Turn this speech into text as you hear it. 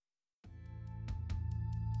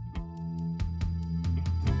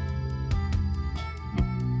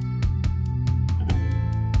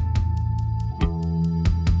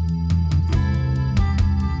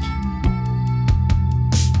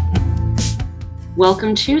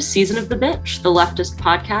Welcome to Season of the Bitch, the leftist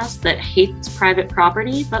podcast that hates private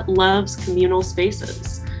property but loves communal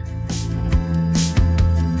spaces.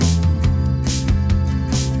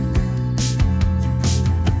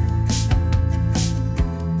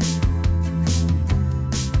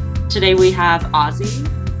 Today we have Ozzy,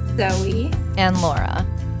 Zoe, and Laura.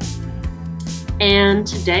 And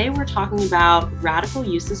today we're talking about radical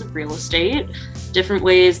uses of real estate, different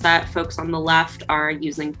ways that folks on the left are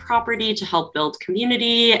using property to help build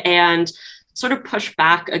community and sort of push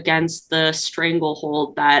back against the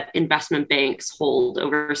stranglehold that investment banks hold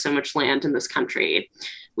over so much land in this country.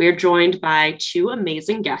 We are joined by two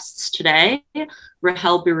amazing guests today.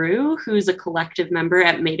 Rahel Biru, who's a collective member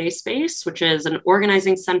at Mayday Space, which is an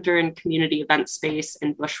organizing center and community event space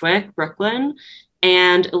in Bushwick, Brooklyn,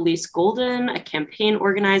 and Elise Golden, a campaign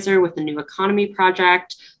organizer with the New Economy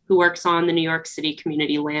Project, who works on the New York City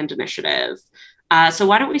Community Land Initiative. So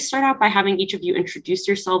why don't we start out by having each of you introduce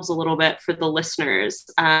yourselves a little bit for the listeners.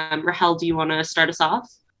 Rahel, do you want to start us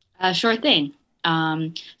off? Sure thing.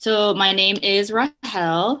 So my name is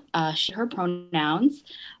Rahel, she, her pronouns.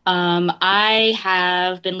 I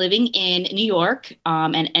have been living in New York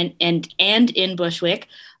and in Bushwick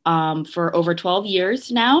for over 12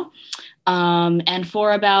 years now. And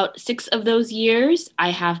for about 6 of those years,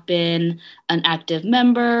 I have been an active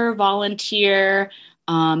member, volunteer,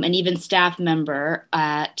 and even staff member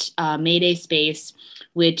at Mayday Space,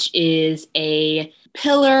 which is a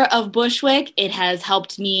pillar of Bushwick. It has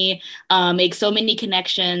helped me make so many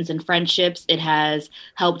connections and friendships. It has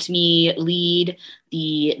helped me lead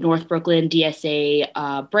the North Brooklyn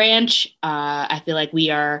DSA branch. I feel like we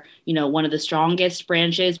are, one of the strongest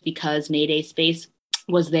branches because Mayday Space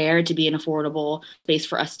was there to be an affordable space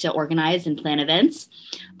for us to organize and plan events.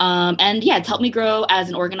 It's helped me grow as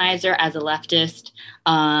an organizer, as a leftist.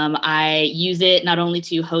 I use it not only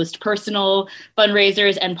to host personal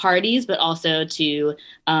fundraisers and parties, but also to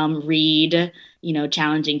read,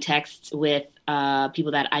 challenging texts with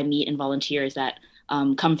people that I meet and volunteers that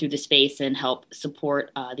come through the space and help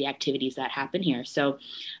support the activities that happen here. So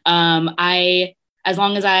as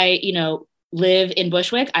long as I, live in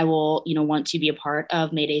Bushwick, I will, want to be a part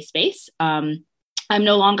of Mayday Space. I'm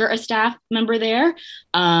no longer a staff member there.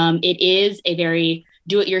 It is a very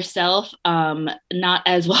do-it-yourself, not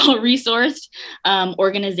as well-resourced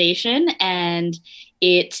organization, and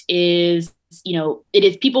it is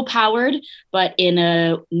people-powered, but in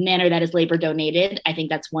a manner that is labor-donated. I think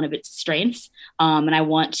that's one of its strengths, and I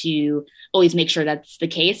want to always make sure that's the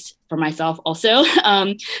case for myself also.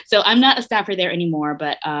 So I'm not a staffer there anymore,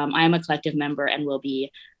 but I am a collective member and will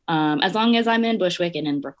be as long as I'm in Bushwick and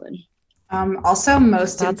in Brooklyn. Also,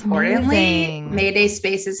 most That's importantly, amazing. Mayday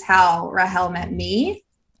Space is how Rahel met me.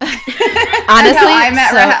 Honestly, I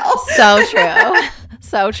met Rahel. So true.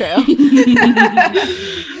 So true.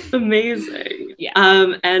 Amazing. Yeah.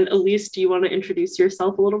 And Elise, do you want to introduce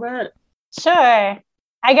yourself a little bit? Sure.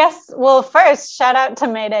 I guess, first, shout out to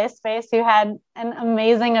Mayday Space, who had an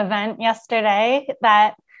amazing event yesterday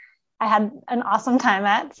that I had an awesome time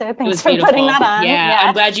at. So thanks for putting that on. Yeah.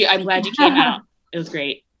 I'm glad you came out. It was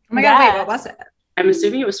great. Oh my God, wait, what was it? I'm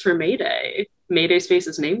assuming it was for Mayday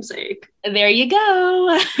Space's namesake. There you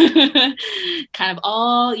go. Kind of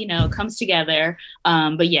all, comes together.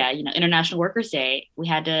 But yeah, International Workers' Day, we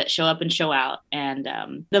had to show up and show out. And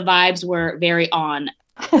the vibes were very on.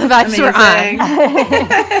 The vibes were on.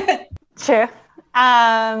 True.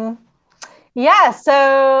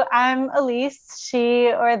 So I'm Elise,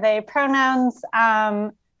 she or they pronouns.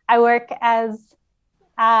 I work as,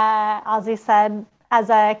 Ozzy said, as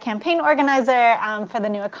a campaign organizer for the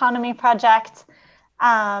New Economy Project.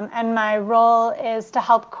 And my role is to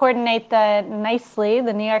help coordinate the NYCLI,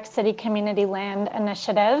 the New York City Community Land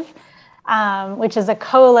Initiative, which is a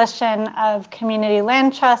coalition of community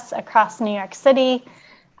land trusts across New York City.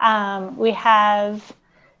 We have,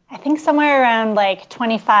 I think, somewhere around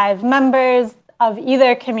 25 members of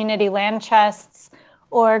either community land trusts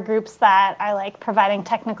or groups that are providing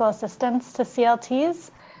technical assistance to CLTs.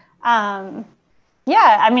 I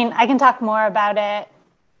can talk more about it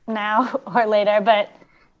now or later, but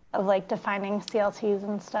of defining CLTs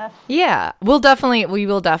and stuff. Yeah, we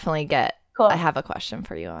will definitely get. Cool. I have a question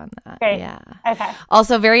for you on that. Great. Yeah. Okay.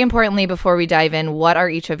 Also, very importantly, before we dive in, what are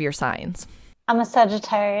each of your signs? I'm a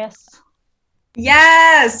Sagittarius.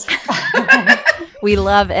 Yes. We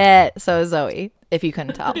love it. So Zoe, if you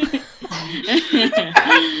couldn't tell. I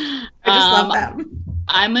just love them.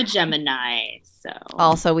 I'm a Gemini. So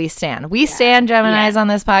Also, we stand Geminis on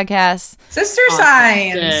this podcast. Sister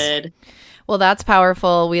signs. Good. Well, that's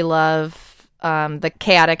powerful. We love the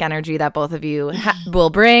chaotic energy that both of you will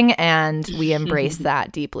bring, and we embrace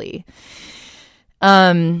that deeply.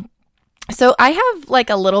 So I have like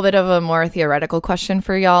a little bit of a more theoretical question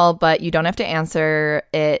for y'all, but you don't have to answer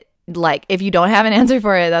it. Like, if you don't have an answer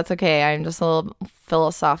for it, that's okay. I'm just a little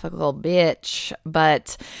philosophical bitch.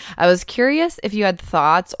 But I was curious if you had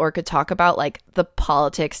thoughts or could talk about like the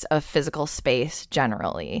politics of physical space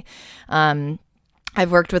generally.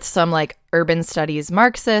 I've worked with some like urban studies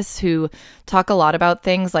Marxists who talk a lot about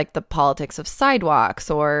things like the politics of sidewalks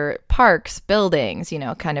or parks, buildings, you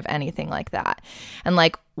know, kind of anything like that. And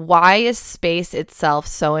like, why is space itself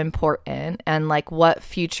so important? And like, what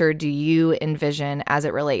future do you envision as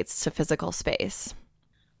it relates to physical space?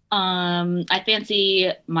 I fancy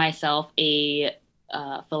myself a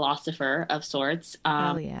philosopher of sorts.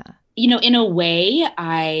 Hell yeah. You know, in a way,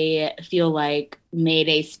 I feel like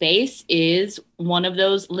Mayday Space is one of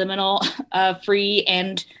those liminal, free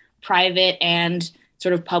and private and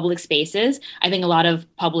sort of public spaces. I think a lot of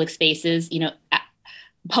public spaces, you know,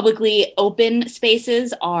 publicly open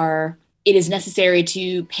spaces it is necessary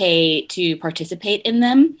to pay to participate in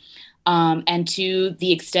them. And to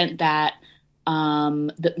the extent that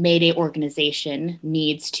the Mayday organization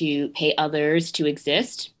needs to pay others to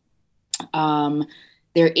exist,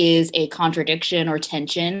 there is a contradiction or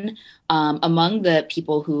tension among the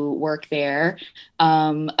people who work there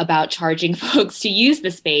about charging folks to use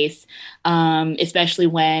the space, especially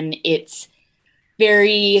when it's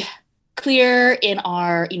very clear in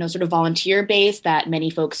our, you know, sort of volunteer base that many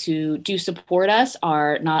folks who do support us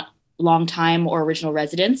are not longtime or original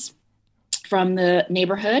residents from the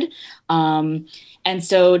neighborhood. And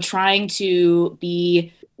so trying to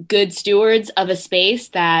be good stewards of a space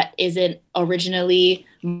that isn't originally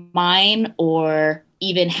mine or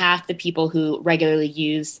even half the people who regularly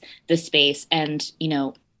use the space, and, you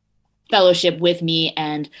know, fellowship with me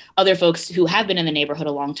and other folks who have been in the neighborhood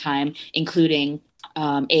a long time, including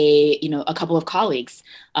a couple of colleagues,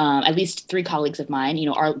 at least 3 colleagues of mine, you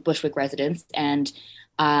know, are Bushwick residents. And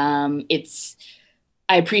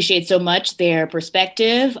I appreciate so much their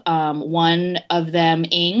perspective. One of them,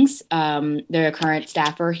 Ings, they're a current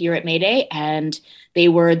staffer here at Mayday, and they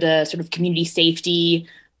were the sort of community safety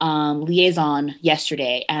liaison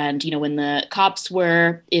yesterday. And, you know, when the cops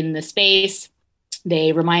were in the space,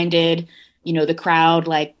 they reminded, you know, the crowd,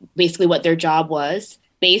 like, basically what their job was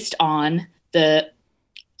based on the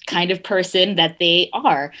kind of person that they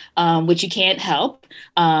are, which you can't help.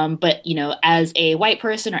 But, you know, as a white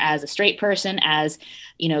person or as a straight person, as,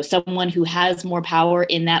 you know, someone who has more power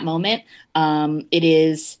in that moment, it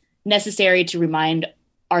is necessary to remind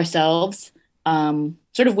ourselves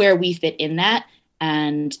sort of where we fit in that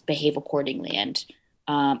and behave accordingly. And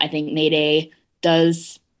I think Mayday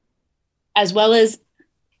does, as well as,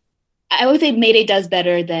 I would say Mayday does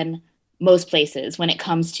better than most places when it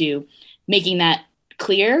comes to making that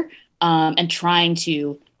clear and trying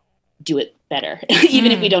to do it better,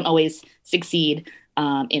 even if we don't always succeed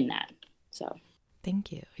in that. So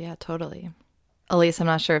thank you. Yeah, totally. Elise, I'm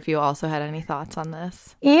not sure if you also had any thoughts on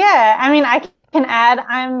this. Yeah, I mean, I can add,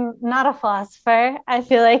 I'm not a philosopher. I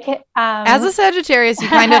feel like as a Sagittarius, you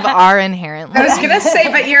kind of are inherently. I was going to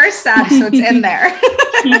say, but you're a Sag, so it's in there.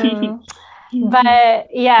 But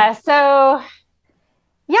yeah, so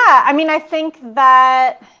yeah, I mean, I think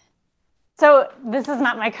that, so this is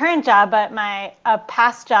not my current job, but a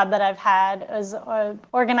past job that I've had was an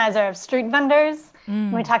organizer of street vendors.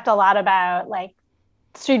 We talked a lot about like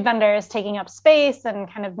street vendors taking up space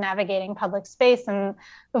and kind of navigating public space. And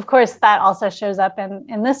of course, that also shows up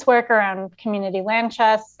in this work around community land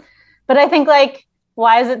trusts. But I think, like,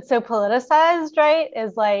 why is it so politicized, right?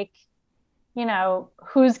 Is like, you know,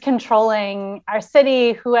 who's controlling our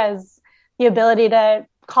city, who has the ability to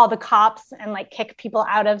call the cops and like kick people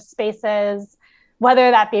out of spaces,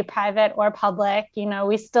 whether that be private or public. You know,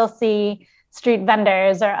 we still see street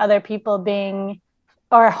vendors or other people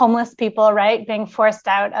or homeless people, right, being forced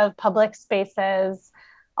out of public spaces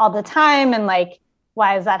all the time. And like,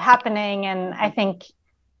 why is that happening? And I think,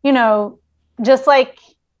 you know, just like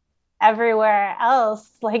everywhere else,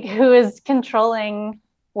 like, who is controlling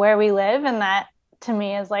where we live? And that to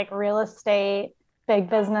me is like real estate, big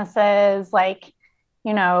businesses, like,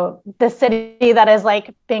 you know, the city that is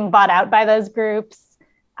like being bought out by those groups.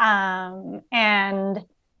 And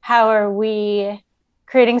how are we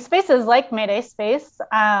creating spaces like Mayday Space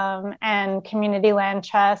and community land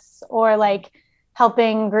trusts, or like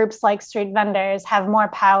helping groups like street vendors have more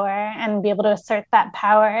power and be able to assert that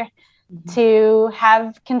power to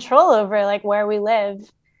have control over like where we live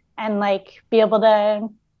and like be able to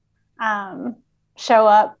show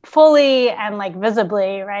up fully and like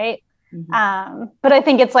visibly, right? But I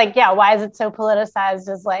think it's like, yeah, why is it so politicized?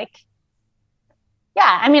 Is like,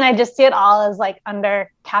 yeah, I mean, I just see it all as like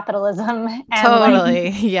under capitalism and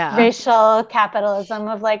Totally. like Yeah. racial capitalism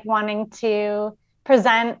of like wanting to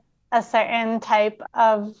present a certain type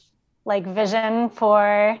of like vision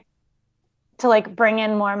to like bring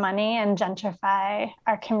in more money and gentrify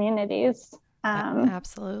our communities.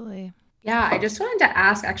 Absolutely. Yeah, I just wanted to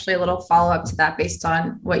ask actually a little follow-up to that based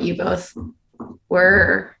on what you both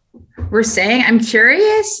were saying. I'm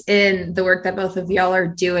curious in the work that both of y'all are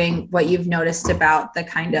doing, what you've noticed about the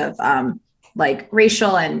kind of like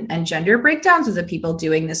racial and gender breakdowns of the people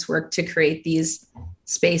doing this work to create these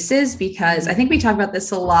spaces, because I think we talk about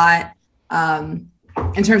this a lot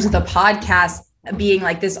in terms of the podcast being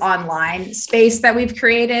like this online space that we've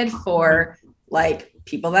created for like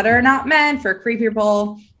people that are not men, for queer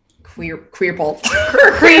people.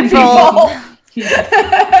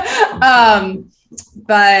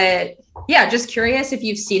 But yeah, just curious if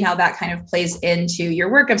you've seen how that kind of plays into your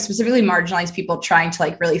work of specifically marginalized people trying to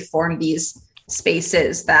like really form these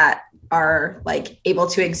spaces that are like able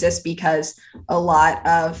to exist, because a lot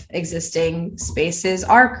of existing spaces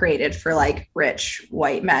are created for like rich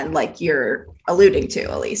white men, like you're alluding to,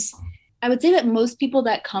 Elise. I would say that most people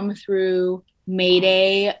that come through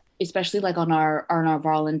Mayday, especially like on our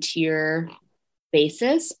volunteer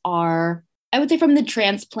basis, are, I would say, from the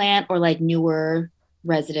transplant or like newer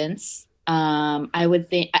residents.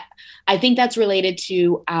 I think that's related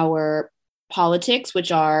to our politics,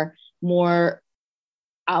 which are more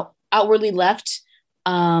outwardly left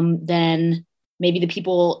than maybe the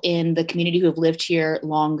people in the community who have lived here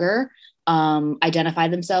longer identify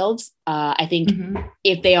themselves. I think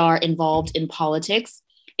if they are involved in politics,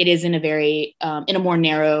 it is in a very in a more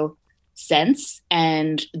narrow sense,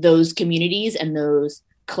 and those communities and those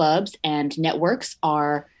clubs and networks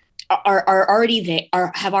are already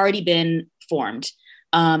have already been formed,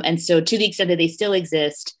 and so to the extent that they still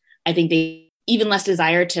exist, I think they even less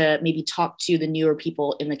desire to maybe talk to the newer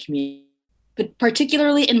people in the community. But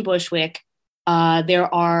particularly in Bushwick,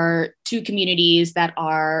 there are two communities that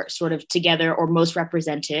are sort of together or most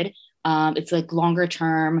represented. It's like longer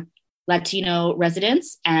term Latino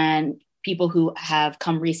residents and people who have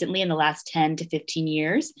come recently in the last 10 to 15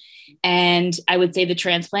 years. And I would say the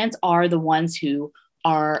transplants are the ones who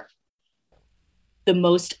are the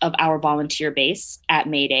most of our volunteer base at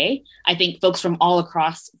Mayday. I think folks from all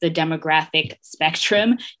across the demographic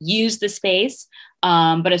spectrum use the space.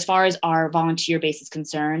 But as far as our volunteer base is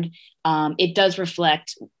concerned, it does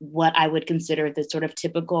reflect what I would consider the sort of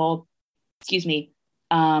typical,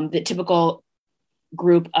 the typical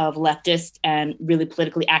group of leftist and really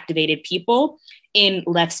politically activated people in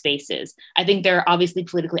left spaces. I think there are obviously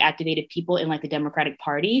politically activated people in like the Democratic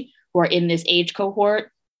Party who are in this age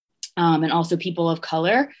cohort, and also people of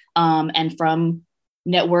color, and from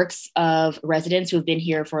networks of residents who have been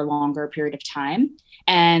here for a longer period of time.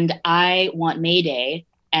 And I want Mayday,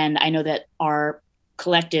 and I know that our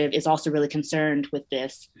collective is also really concerned with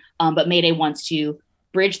this, but Mayday wants to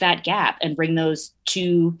bridge that gap and bring those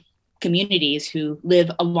two communities who live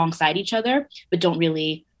alongside each other, but don't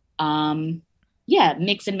really,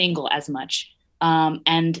 mix and mingle as much.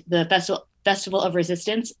 And the Festival of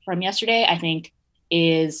Resistance from yesterday, I think,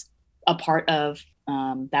 is a part of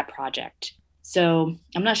that project. So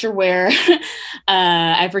I'm not sure where,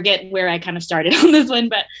 I forget where I kind of started on this one,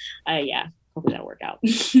 but hopefully that'll work out.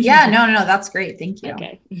 Yeah, no, that's great. Thank you.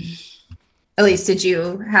 Okay. Elise, did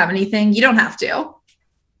you have anything? You don't have to.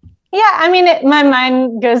 Yeah, I mean, my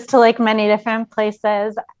mind goes to like many different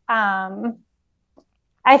places. I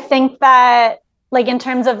think that like in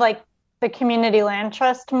terms of like the community land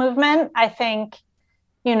trust movement, I think,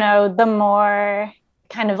 the more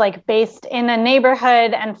kind of like based in a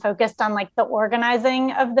neighborhood and focused on like the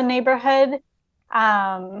organizing of the neighborhood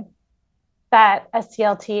that a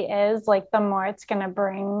CLT is, like the more it's going to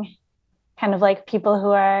bring kind of like people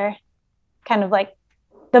who are kind of like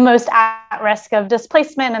the most at risk of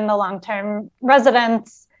displacement and the long-term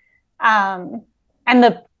residents. And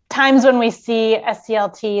the times when we see a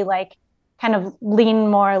CLT like kind of lean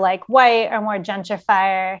more like white or more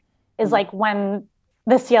gentrifier is like when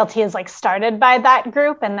the CLT is like started by that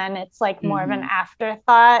group, and then it's like more of an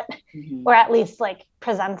afterthought, or at least like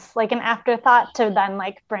presents like an afterthought to then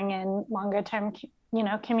like bring in longer term,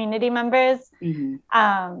 community members.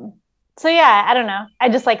 So yeah, I don't know. I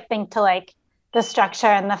just like think to like the structure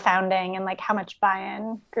and the founding and like how much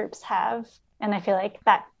buy-in groups have. And I feel like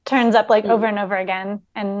that turns up like over and over again.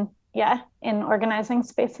 And in organizing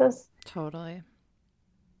spaces. Totally.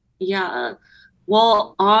 Yeah.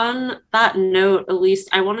 Well, on that note, Elise,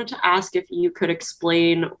 I wanted to ask if you could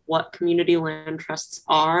explain what community land trusts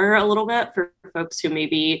are a little bit for folks who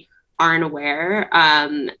maybe aren't aware.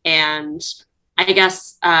 And I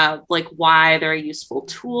guess like why they're a useful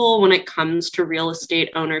tool when it comes to real estate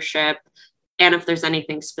ownership, and if there's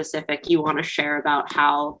anything specific you want to share about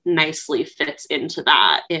how Nicely fits into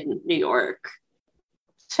that in New York.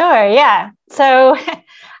 Sure, yeah. So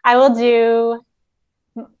I will do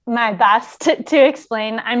my best to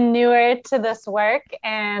explain. I'm newer to this work,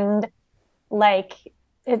 and like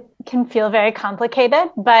it can feel very complicated,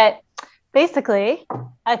 but basically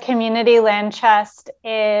a community land trust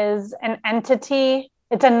is an entity.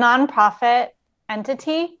 It's a nonprofit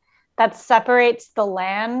entity that separates the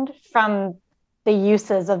land from the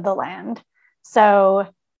uses of the land. So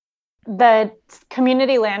the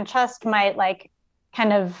community land trust might like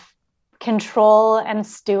kind of control and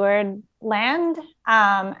steward land,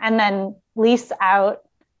 and then lease out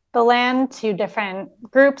the land to different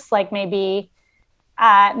groups, like maybe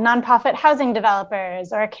nonprofit housing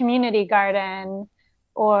developers or a community garden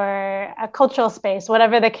or a cultural space,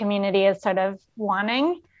 whatever the community is sort of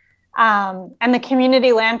wanting. And the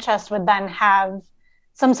community land trust would then have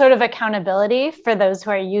some sort of accountability for those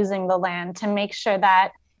who are using the land to make sure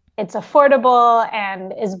that it's affordable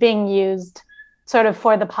and is being used sort of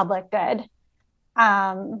for the public good.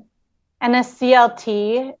 And a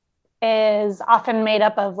CLT is often made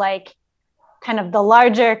up of like kind of the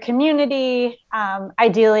larger community,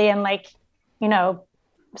 ideally in like, you know,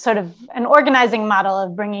 sort of an organizing model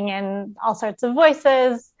of bringing in all sorts of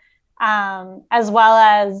voices, as well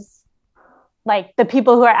as like the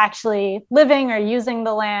people who are actually living or using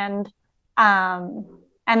the land, and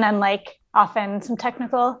then like often some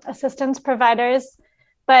technical assistance providers.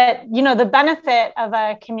 But, you know, the benefit of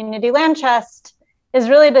a community land trust is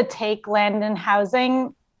really to take land and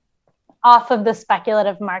housing off of the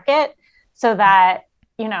speculative market, so that,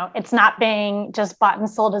 you know, it's not being just bought and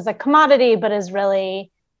sold as a commodity, but is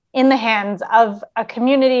really in the hands of a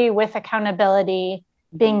community with accountability,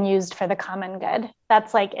 being used for the common good.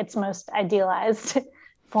 That's like its most idealized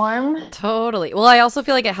form. Totally. Well, I also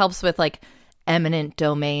feel like it helps with like eminent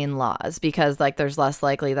domain laws, because like there's less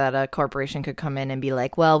likely that a corporation could come in and be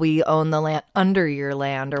like, well, we own the land under your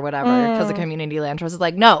land or whatever, because the community land trust is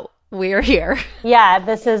like, no, we're here. Yeah,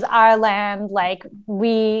 this is our land. Like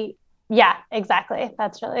yeah, exactly.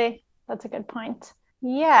 That's a good point.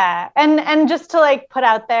 Yeah. And just to like put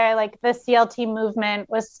out there, like the CLT movement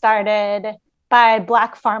was started by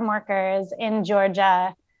Black farm workers in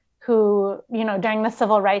Georgia who, you know, during the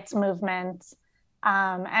civil rights movement,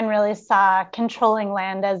 and really saw controlling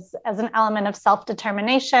land as an element of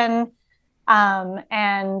self-determination,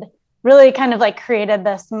 and really kind of like created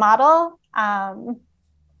this model. And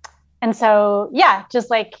so, yeah, just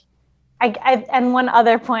like, and one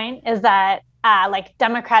other point is that like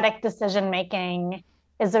democratic decision-making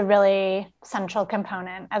is a really central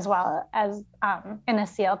component as well as in a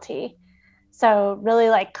CLT. So really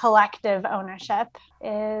like collective ownership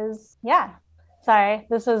is, yeah. Sorry,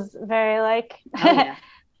 this is very like. Oh, yeah.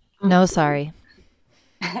 No, sorry.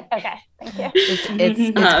 Okay, thank you.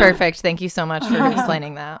 It's perfect. Thank you so much for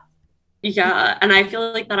explaining that. Yeah, and I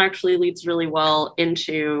feel like that actually leads really well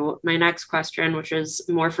into my next question, which is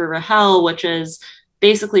more for Rahel, which is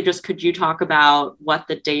basically just, could you talk about what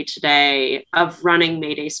the day-to-day of running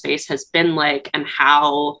Mayday Space has been like, and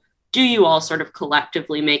how do you all sort of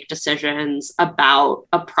collectively make decisions about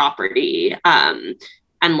a property,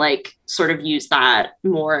 and like sort of use that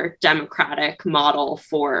more democratic model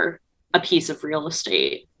for a piece of real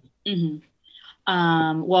estate?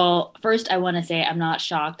 Mm-hmm. Well, first I want to say I'm not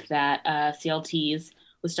shocked that CLTs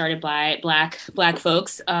was started by Black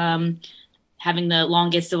folks, having the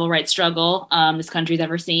longest civil rights struggle this country's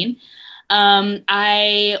ever seen.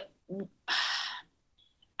 I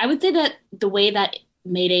would say that the way that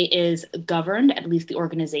Mayday is governed, at least the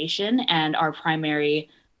organization, and our primary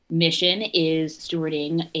mission is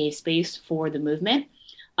stewarding a space for the movement.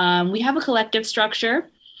 We have a collective structure,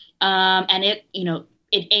 and it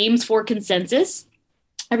aims for consensus.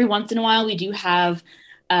 Every once in a while, we do have,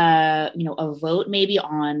 a vote maybe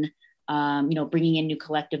on, bringing in new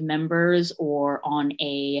collective members, or on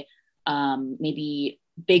a maybe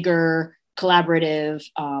bigger collaborative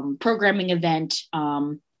programming event.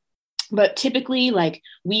 But typically, like,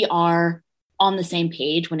 we are on the same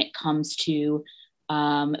page when it comes to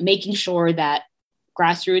making sure that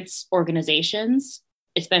grassroots organizations,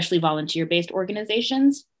 especially volunteer-based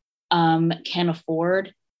organizations, can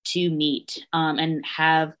afford to meet and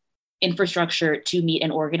have infrastructure to meet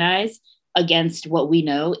and organize against what we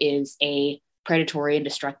know is a predatory and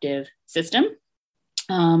destructive system.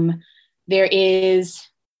 We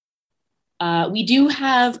do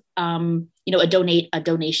have a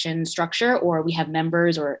donation structure, or we have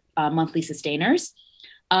members or monthly sustainers.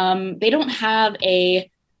 They don't have a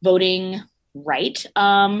voting right.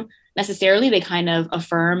 Necessarily, they kind of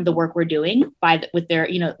affirm the work we're doing with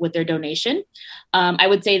their donation. I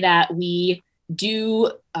would say that we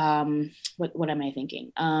do. What am I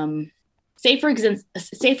thinking? Say for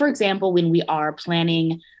example, when we are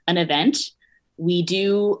planning an event, we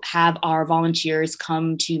do have our volunteers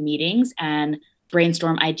come to meetings and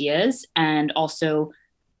brainstorm ideas, and also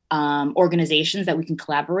organizations that we can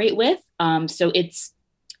collaborate with. So it's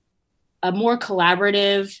a more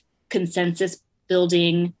collaborative, consensus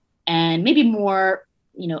building, and maybe more,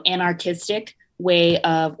 anarchistic way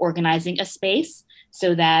of organizing a space,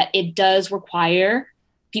 so that it does require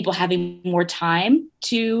people having more time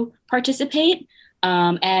to participate.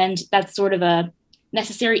 And that's sort of a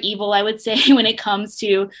necessary evil, I would say, when it comes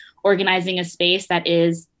to organizing a space that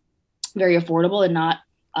is very affordable and not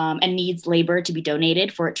and needs labor to be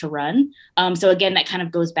donated for it to run. So again, that kind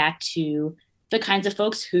of goes back to the kinds of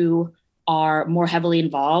folks who are more heavily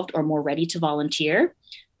involved or more ready to volunteer.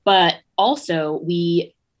 But also,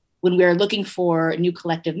 when we're looking for new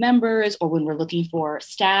collective members, or when we're looking for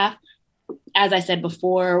staff, as I said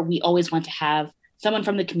before, we always want to have someone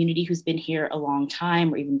from the community who's been here a long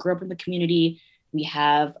time or even grew up in the community. We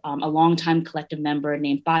have a longtime collective member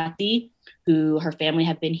named Bati, who her family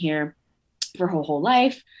have been here for her whole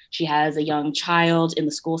life. She has a young child in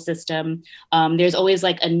the school system. There's always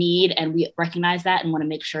like a need, and we recognize that and want to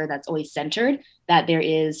make sure that's always centered, that there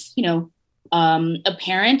is, a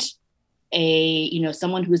parent,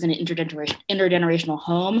 someone who's in an intergenerational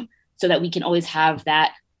home, so that we can always have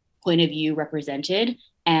that point of view represented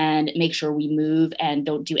and make sure we move and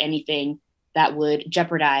don't do anything that would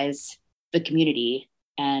jeopardize the community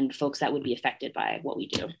and folks that would be affected by what we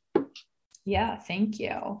do. Yeah, thank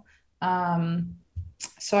you.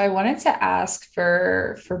 So I wanted to ask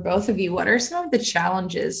for both of you, what are some of the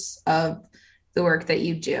challenges of the work that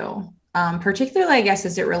you do? Particularly, I guess,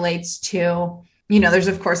 as it relates to, there's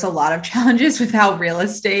of course a lot of challenges with how real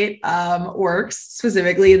estate works,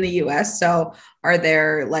 specifically in the US. So are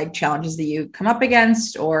there like challenges that you come up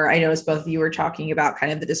against? Or I noticed both of you were talking about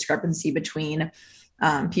kind of the discrepancy between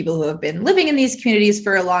people who have been living in these communities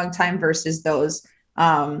for a long time versus those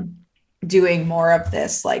doing more of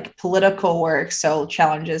this like political work. So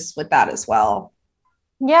challenges with that as well.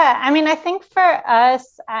 Yeah, I mean, I think for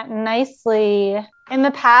us at Nicely, in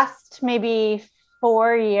the past maybe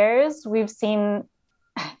 4 years, we've seen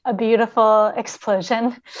a beautiful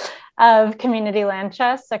explosion of community land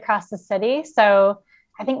trusts across the city. So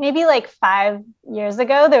I think maybe like 5 years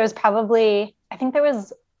ago, there was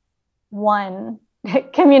one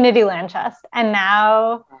community land trust. And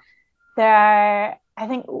now there are, I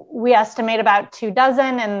think we estimate about 24,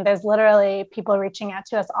 and there's literally people reaching out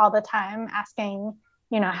to us all the time asking,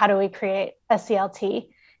 how do we create a CLT?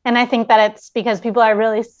 And I think that it's because people are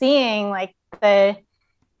really seeing like the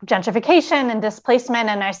gentrification and displacement,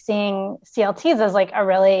 and are seeing CLTs as like a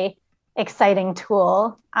really exciting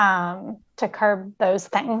tool to curb those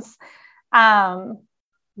things. And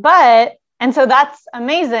so that's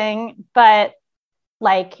amazing. But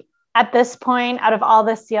like at this point, out of all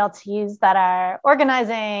the CLTs that are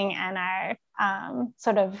organizing and are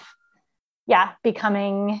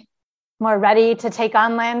becoming more ready to take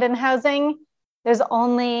on land and housing, there's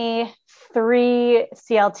only 3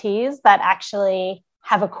 CLTs that actually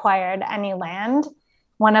have acquired any land.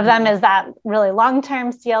 One of them is that really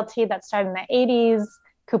long-term CLT that started in the 80s,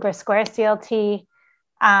 Cooper Square CLT.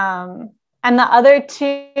 And the other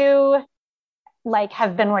 2 like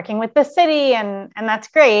have been working with the city, and that's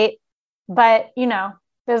great. But,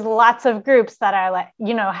 there's lots of groups that are like,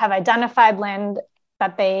 have identified land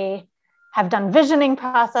that they have done visioning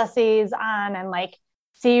processes on and like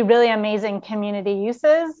see really amazing community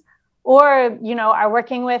uses, or, are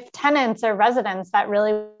working with tenants or residents that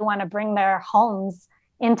really want to bring their homes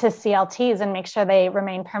into CLTs and make sure they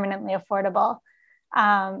remain permanently affordable.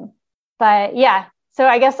 But yeah, so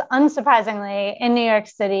I guess unsurprisingly in New York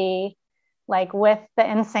City, like with the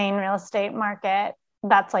insane real estate market,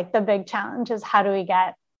 that's like the big challenge, is how do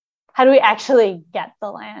we actually get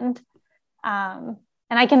the land? And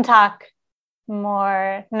I can talk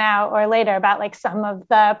more now or later about like some of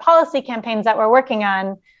the policy campaigns that we're working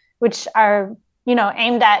on, which are,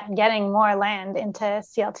 aimed at getting more land into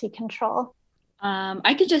CLT control.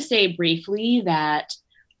 I could just say briefly that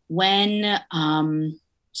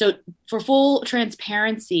so for full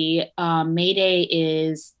transparency, Mayday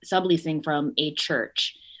is subleasing from a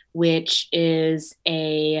church, which is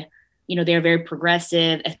they're a very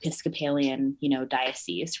progressive Episcopalian,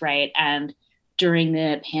 diocese, right? And during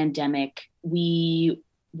the pandemic, we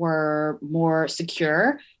were more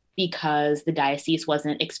secure because the diocese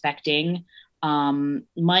wasn't expecting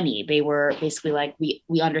money. They were basically like,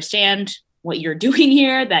 we understand what you're doing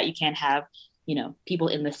here, that you can't have, people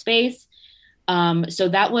in the space. So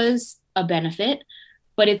that was a benefit,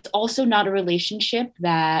 but it's also not a relationship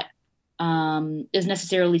that is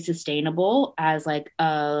necessarily sustainable as like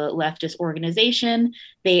a leftist organization.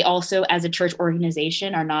 They also, as a church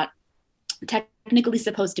organization, are not technically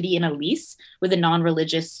supposed to be in a lease with a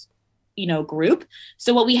non-religious, group.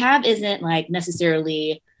 So what we have isn't like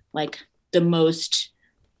necessarily like the most,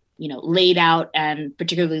 laid out and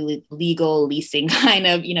particularly legal leasing kind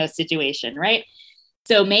of, situation, right?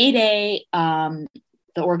 So Mayday, the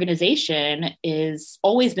organization is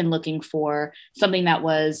always been looking for something that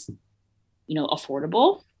was,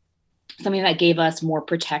 affordable, something that gave us more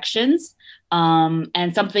protections,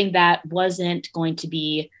 and something that wasn't going to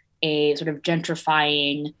be a sort of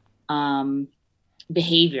gentrifying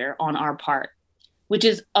behavior on our part, which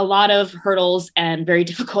is a lot of hurdles and very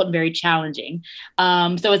difficult and very challenging.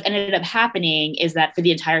 So what's ended up happening is that for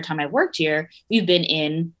the entire time I worked here, we've been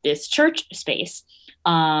in this church space,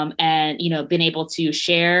 and been able to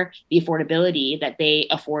share the affordability that they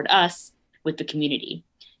afford us with the community,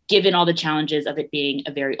 given all the challenges of it being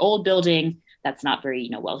a very old building that's not very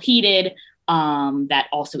well heated, that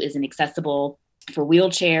also isn't accessible for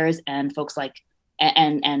wheelchairs and folks like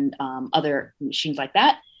and other machines like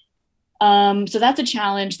that. So that's a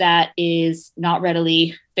challenge that is not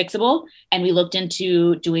readily fixable. And we looked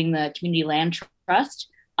into doing the community land trust,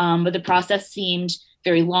 but the process seemed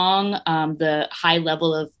very long. The high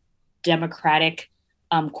level of democratic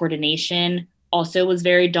coordination also was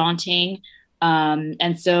very daunting.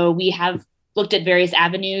 And so we have looked at various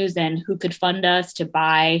avenues and who could fund us to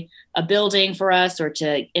buy a building for us or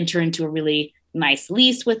to enter into a really nice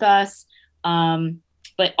lease with us.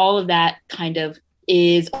 But all of that kind of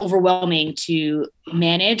is overwhelming to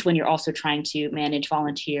manage when you're also trying to manage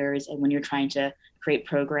volunteers and when you're trying to create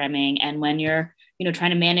programming and when you're,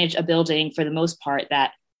 trying to manage a building for the most part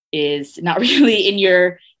that is not really in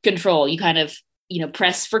your control. You kind of,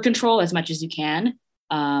 press for control as much as you can.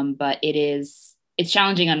 But it's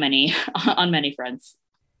challenging on many, on many fronts.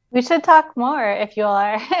 We should talk more if you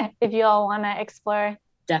all want to explore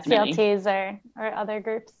Definitely. CLTs or other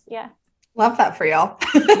groups. Yeah. Love that for y'all.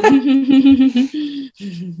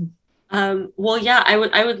 Well, yeah, I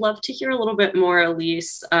would love to hear a little bit more,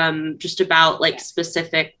 Elise, just about like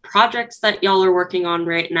specific projects that y'all are working on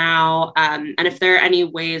right now. And if there are any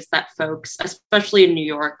ways that folks, especially in New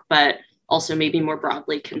York, but also maybe more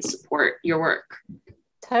broadly, can support your work.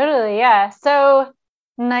 Totally. Yeah. So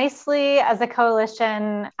nicely as a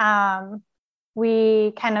coalition,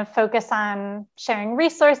 we kind of focus on sharing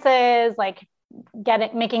resources, like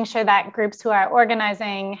making sure that groups who are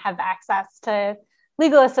organizing have access to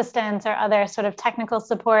legal assistance or other sort of technical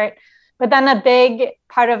support. But then a big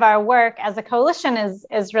part of our work as a coalition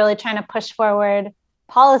is really trying to push forward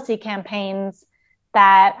policy campaigns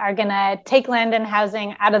that are going to take land and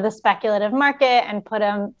housing out of the speculative market and put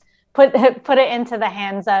it into the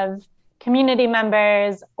hands of community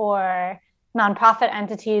members or nonprofit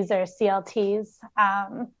entities or CLTs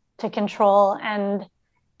to control and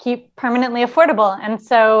keep permanently affordable. And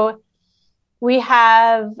so we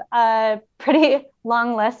have a pretty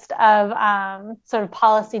long list of sort of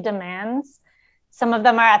policy demands. Some of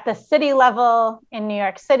them are at the city level in New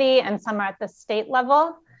York City, and some are at the state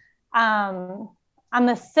level. On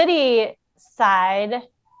the city side,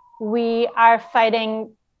 we are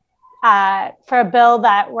fighting for a bill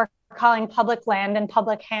that we're calling Public Land in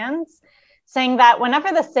Public Hands, saying that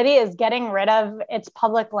whenever the city is getting rid of its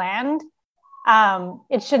public land,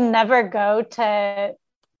 it should never go to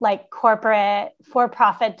like corporate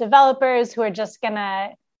for-profit developers who are just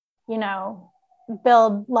gonna,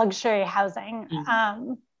 build luxury housing,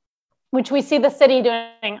 which we see the city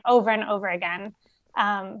doing over and over again.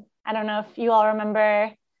 I don't know if you all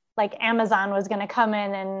remember, like Amazon was going to come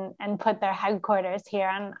in and put their headquarters here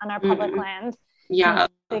on our public land. Yeah.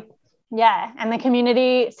 And the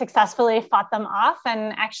community successfully fought them off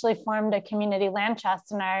and actually formed a community land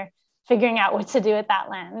trust and are figuring out what to do with that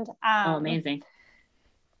land. Amazing.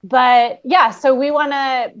 But yeah, so we want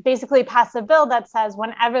to basically pass a bill that says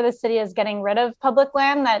whenever the city is getting rid of public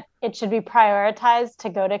land, that it should be prioritized to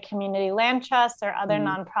go to community land trusts or other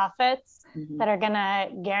nonprofits that are going to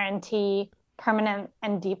guarantee permanent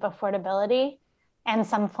and deep affordability and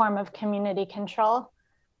some form of community control.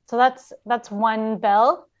 So that's one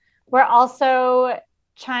bill. We're also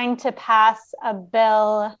trying to pass a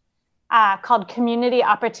bill called Community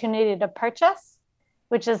Opportunity to Purchase,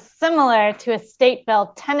 which is similar to a state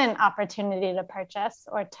bill, Tenant Opportunity to Purchase,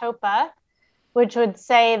 or TOPA, which would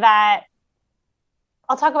say that,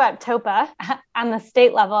 I'll talk about TOPA on the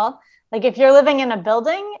state level, like if you're living in a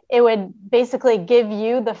building, it would basically give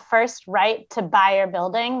you the first right to buy your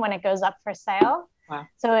building when it goes up for sale. Wow.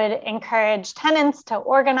 So it would encourage tenants to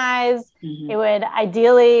organize. It would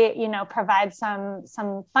ideally, provide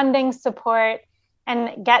some funding support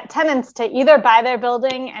and get tenants to either buy their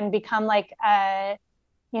building and become like a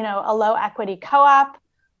low equity co-op,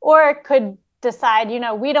 or could decide,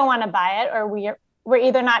 we don't want to buy it, or we're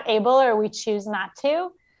either not able or we choose not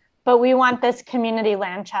to, but we want this community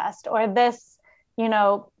land trust or this,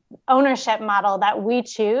 ownership model that we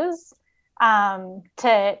choose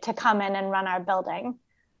to come in and run our building.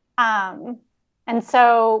 And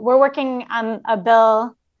so we're working on a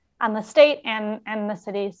bill on the state and the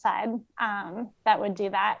city side that would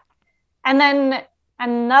do that. And then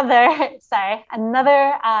another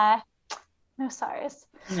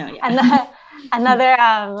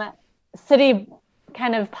city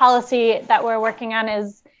kind of policy that we're working on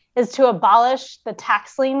is to abolish the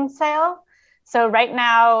tax lien sale. So right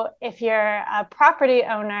now, if you're a property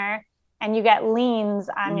owner and you get liens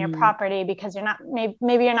on your property because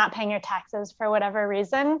maybe you're not paying your taxes for whatever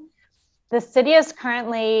reason, the city is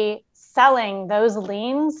currently selling those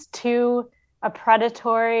liens to a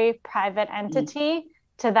predatory private entity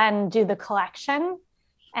to then do the collection.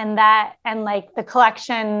 And the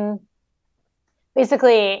collection,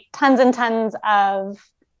 basically tons and tons of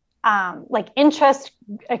interest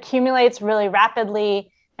accumulates really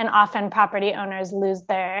rapidly, and often property owners lose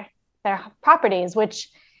their properties, which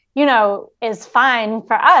is fine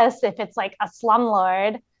for us if it's like a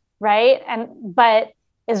slumlord, right? But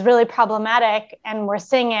is really problematic, and we're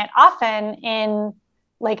seeing it often in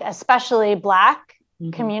especially Black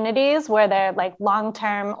communities where they're like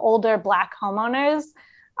long-term older Black homeowners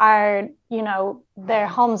are, their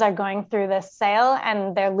homes are going through this sale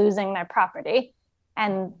and they're losing their property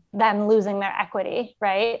and then losing their equity,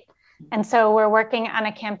 right? And so we're working on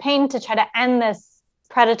a campaign to try to end this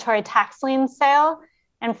predatory tax lien sale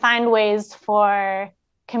and find ways for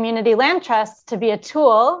community land trusts to be a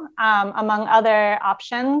tool, among other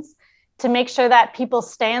options, to make sure that people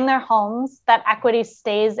stay in their homes, that equity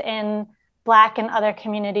stays in Black and other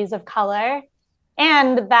communities of color,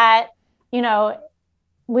 and that,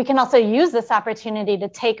 we can also use this opportunity to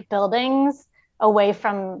take buildings away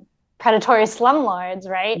from predatory slumlords,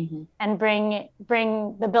 right? And bring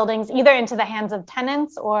the buildings either into the hands of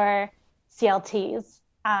tenants or CLTs.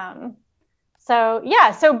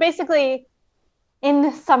 So basically,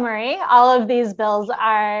 in summary, all of these bills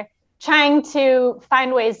are trying to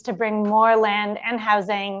find ways to bring more land and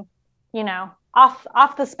housing,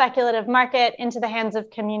 off the speculative market into the hands of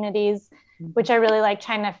communities, which are really like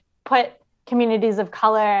trying to put communities of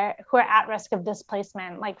color who are at risk of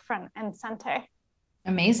displacement front and center.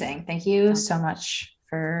 Amazing. Thank you so much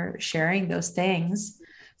for sharing those things.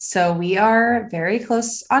 So we are very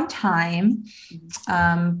close on time,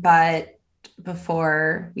 but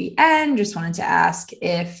before we end, just wanted to ask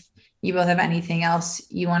if you both have anything else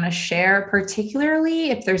you want to share, particularly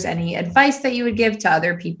if there's any advice that you would give to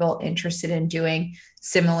other people interested in doing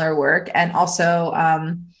similar work. And also,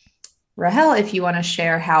 Rahel, if you want to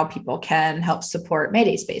share how people can help support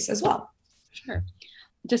Mayday Space as well. Sure.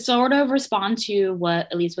 To sort of respond to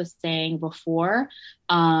what Elise was saying before,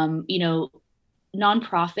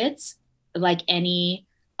 nonprofits, like any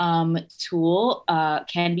tool,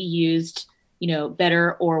 can be used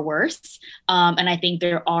better or worse. And I think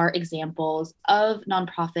there are examples of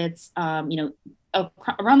nonprofits,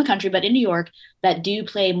 around the country, but in New York, that do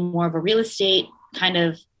play more of a real estate kind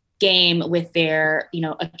of game with their,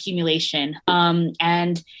 accumulation.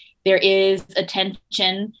 And there is a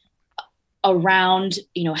tension around,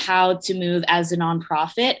 how to move as a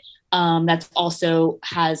nonprofit that's also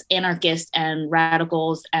has anarchists and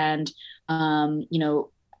radicals and,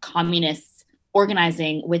 communists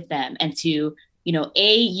organizing with them, and to,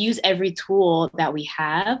 use every tool that we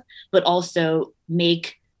have, but also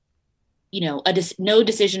make, no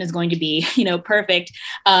decision is going to be, perfect.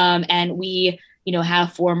 And we,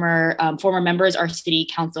 have former members, our city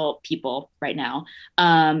council people right now.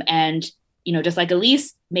 And, just like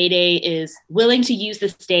Elise, Mayday is willing to use the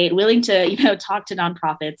state, willing to, talk to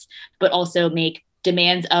nonprofits, but also make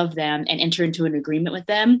demands of them and enter into an agreement with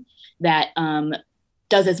them that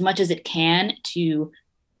does as much as it can to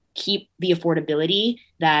keep the affordability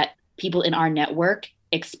that people in our network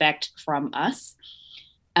expect from us,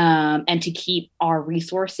 and to keep our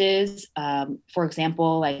resources, for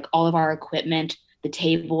example, like all of our equipment, the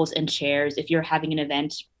tables and chairs. If you're having an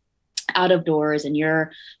event out of doors and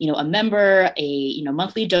you're, a member, a,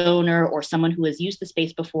 monthly donor, or someone who has used the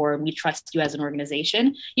space before, and we trust you as an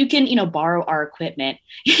organization, you can, borrow our equipment,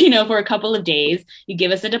 for a couple of days. You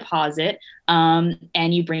give us a deposit, and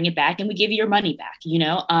you bring it back and we give you your money back,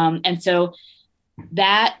 and so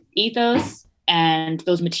that ethos and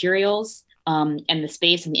those materials, and the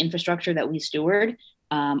space and the infrastructure that we steward,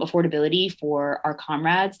 affordability for our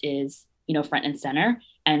comrades is, front and center.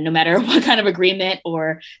 And no matter what kind of agreement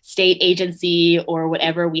or state agency or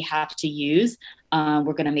whatever we have to use,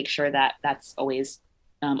 we're going to make sure that that's always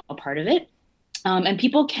a part of it. And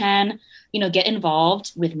people can, get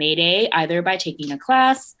involved with May Day either by taking a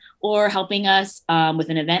class or helping us with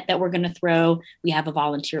an event that we're going to throw. We have a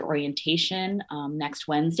volunteer orientation next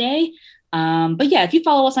Wednesday. But yeah, if you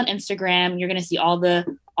follow us on Instagram, you're going to see all the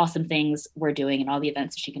awesome things we're doing and all the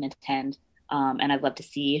events that you can attend. And I'd love to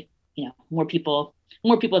see, more people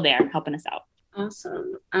there helping us out.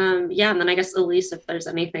 Awesome. Yeah. And then I guess, Elise, if there's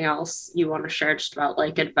anything else you want to share just about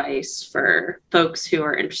advice for folks who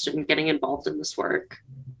are interested in getting involved in this work.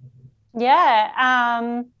 Yeah.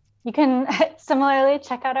 You can similarly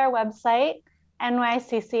check out our website,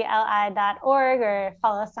 nyccli.org, or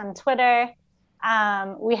follow us on Twitter.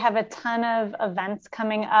 We have a ton of events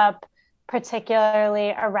coming up,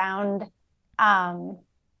 particularly around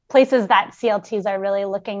places that CLTs are really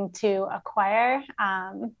looking to acquire.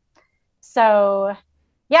 So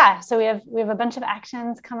we have a bunch of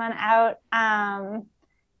actions coming out,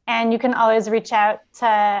 and you can always reach out to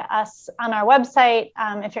us on our website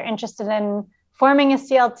if you're interested in forming a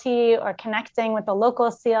CLT or connecting with a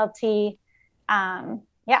local CLT.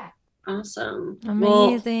 Awesome.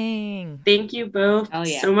 Amazing. Well, thank you both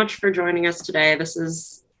so much for joining us today. This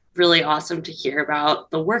is really awesome to hear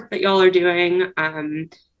about the work that y'all are doing.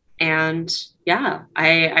 And yeah,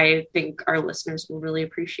 I think our listeners will really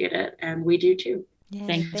appreciate it. And we do too. Yeah,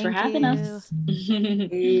 Thanks for having us.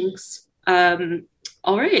 Thanks.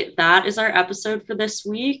 All right. That is our episode for this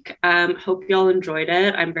week. Hope y'all enjoyed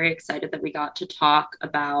it. I'm very excited that we got to talk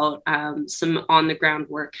about some on the ground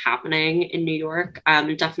work happening in New York.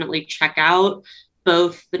 Definitely check out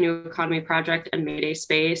both the New Economy Project and May Day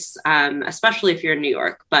Space, especially if you're in New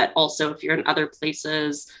York, but also if you're in other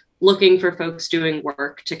places looking for folks doing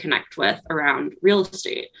work to connect with around real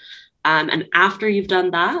estate. And after you've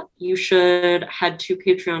done that, you should head to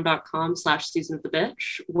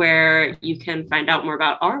patreon.com/seasonofthebitch, where you can find out more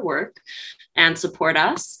about our work and support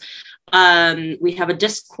us. We have a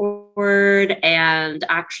Discord, and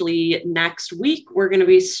actually next week, we're going to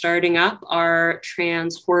be starting up our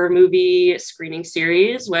trans horror movie screening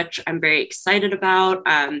series, which I'm very excited about.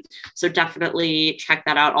 So definitely check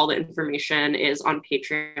that out. All the information is on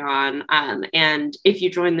Patreon. And if you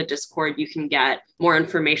join the Discord, you can get more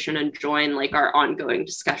information and join our ongoing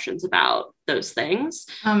discussions about those things.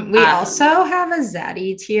 We also have a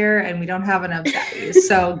Zaddy tier, and we don't have enough Zaddies,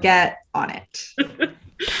 so get on it.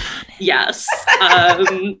 Yes.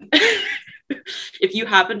 If you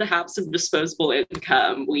happen to have some disposable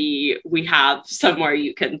income, we have somewhere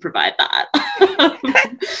you can provide that.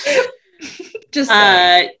 Just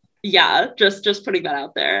putting that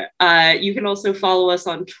out there. You can also follow us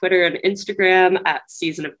on Twitter and Instagram at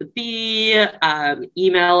Season of the Bee.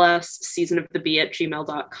 Email us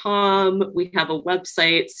seasonofthebee@gmail.com. We have a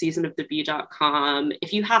website, seasonofthebee.com.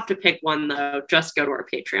 If you have to pick one, though, just go to our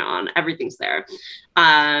Patreon. Everything's there.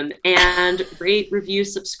 And rate, review,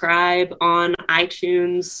 subscribe on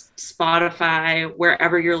iTunes, Spotify,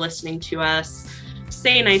 wherever you're listening to us.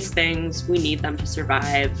 Say nice things. We need them to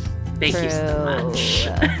survive. Thank you so much.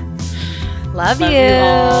 Love you. You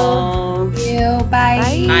all. Thank you.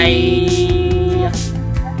 Bye. Bye.